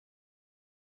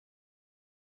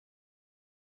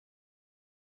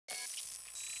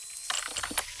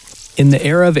In the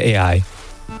era of AI,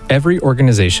 every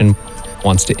organization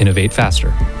wants to innovate faster.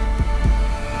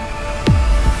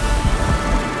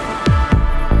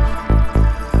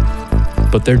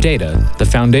 But their data, the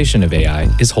foundation of AI,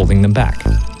 is holding them back.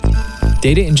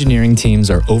 Data engineering teams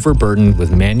are overburdened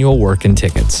with manual work and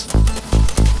tickets.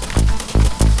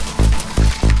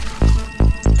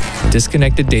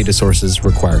 Disconnected data sources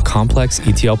require complex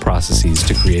ETL processes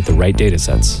to create the right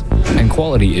datasets, and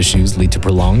quality issues lead to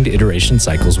prolonged iteration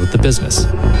cycles with the business.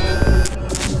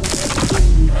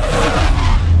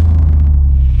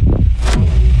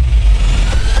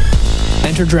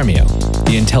 Enter Dremio,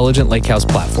 the intelligent lakehouse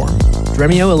platform.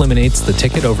 Dremio eliminates the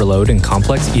ticket overload and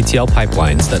complex ETL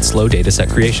pipelines that slow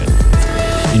dataset creation,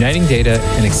 uniting data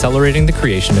and accelerating the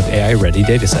creation of AI-ready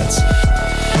datasets.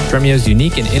 Dremio's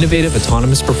unique and innovative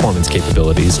autonomous performance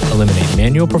capabilities eliminate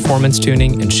manual performance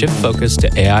tuning and shift focus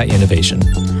to AI innovation.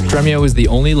 Dremio is the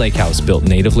only lakehouse built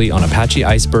natively on Apache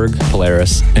Iceberg,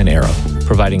 Polaris, and Arrow,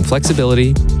 providing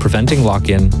flexibility, preventing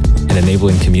lock-in, and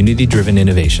enabling community-driven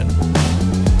innovation.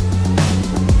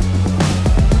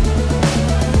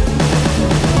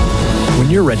 When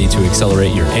you're ready to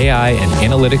accelerate your AI and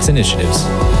analytics initiatives,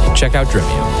 check out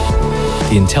Dremio,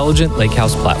 the intelligent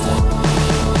lakehouse platform.